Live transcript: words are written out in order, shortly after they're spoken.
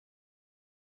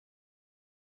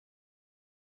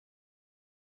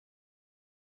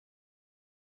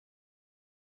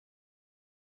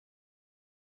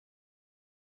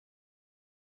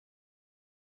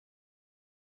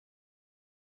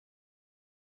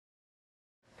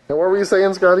And what were you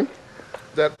saying, Scotty?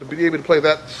 That to be able to play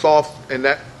that soft and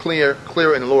that clear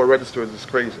in the lower registers is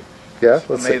crazy. Yeah, it's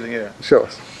let's amazing. See. Yeah, show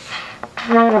us.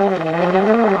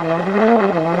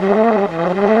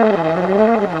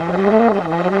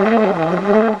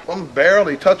 I'm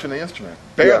barely touching the instrument,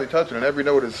 barely touching it. Every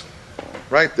note is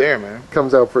right there, man.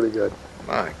 Comes out pretty good.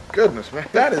 My goodness, man,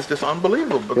 that is just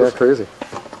unbelievable. Yeah, crazy.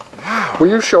 Wow. Will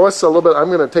you show us a little bit? I'm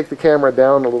going to take the camera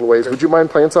down a little ways. Would you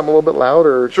mind playing something a little bit loud,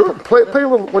 or sure? Play a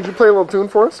little. Would you play a little tune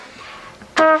for us?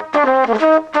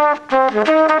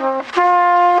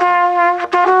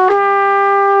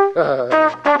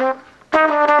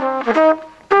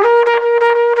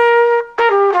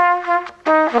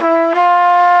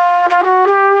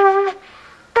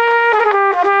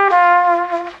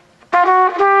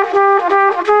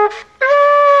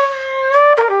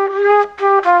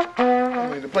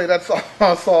 To play that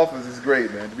soft is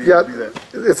great, man. To be Yeah, able to do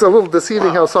that. it's a little deceiving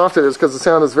how soft it is because the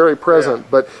sound is very present.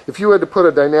 But if you had to put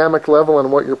a dynamic level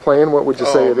on what you're playing, what would you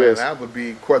say it is? That would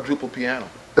be quadruple piano.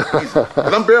 Easy.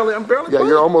 I'm barely Yeah, playing.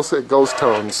 you're almost at ghost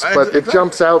tones, but Exactly. it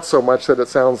jumps out so much that it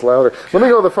sounds louder. Let me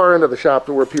go to the far end of the shop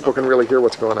to where people can really hear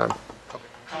what's going on.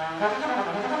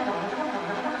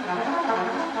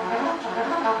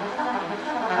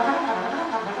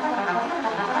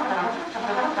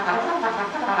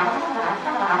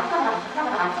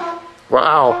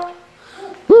 Wow.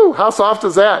 Woo, how soft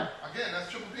is that? Again, that's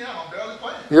triple piano. I'm barely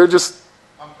playing. You're just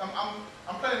I'm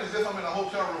playing as if I'm in a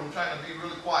hotel room trying to be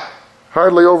really quiet.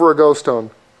 hardly over a ghost tone.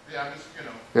 Yeah, I'm just,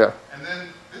 Yeah. And then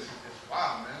this is just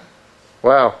wow, man.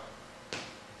 Wow.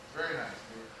 Very nice,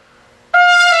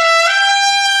 dude.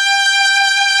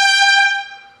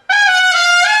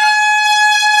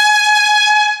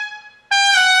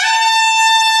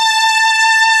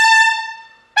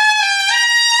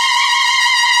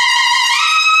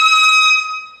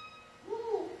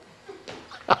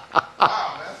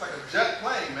 Wow, man, that's like a jet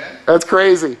plane, man. That's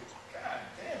crazy. God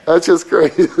damn. That's just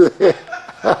crazy.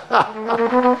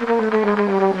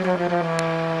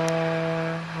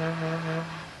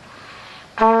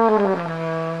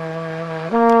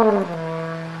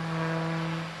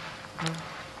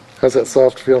 How's that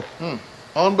soft feel?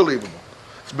 Unbelievable.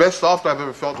 It's the best soft I've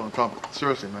ever felt on a trumpet.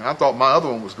 Seriously, man. I thought my other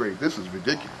one was great. This is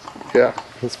ridiculous. Yeah,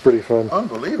 it's pretty fun.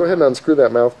 Unbelievable. Go ahead and unscrew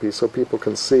that mouthpiece so people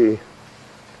can see.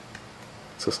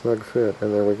 It's a snug fit,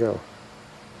 and there we go.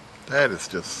 That is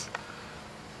just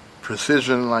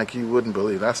precision like you wouldn't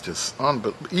believe. That's just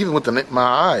unbelievable. Even with my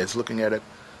eyes looking at it,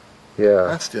 Yeah.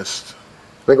 that's just...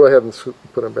 Then go ahead and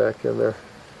put them back in there.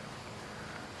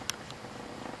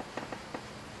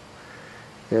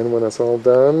 And when it's all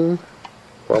done,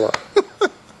 voila.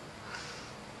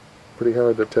 Pretty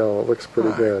hard to tell. It looks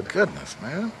pretty good. Goodness,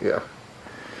 man. Yeah.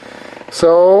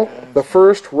 So, the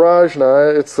first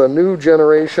Rajna, it's a new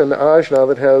generation Ajna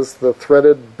that has the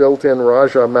threaded built-in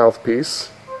Raja mouthpiece.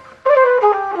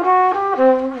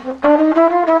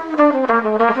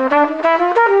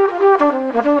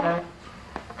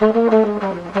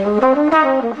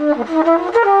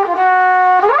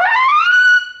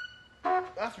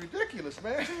 That's ridiculous,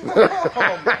 man.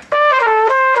 Oh, man.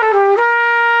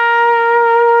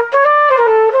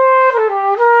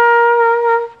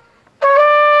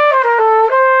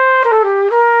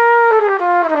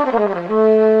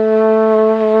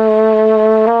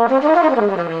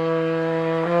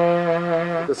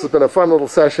 This has been a fun little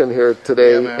session here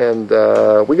today, and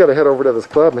we got to head over to this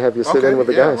club and have you sit in with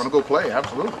the guys. I want to go play,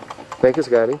 absolutely. Thank you,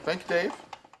 Scotty. Thank you, Dave.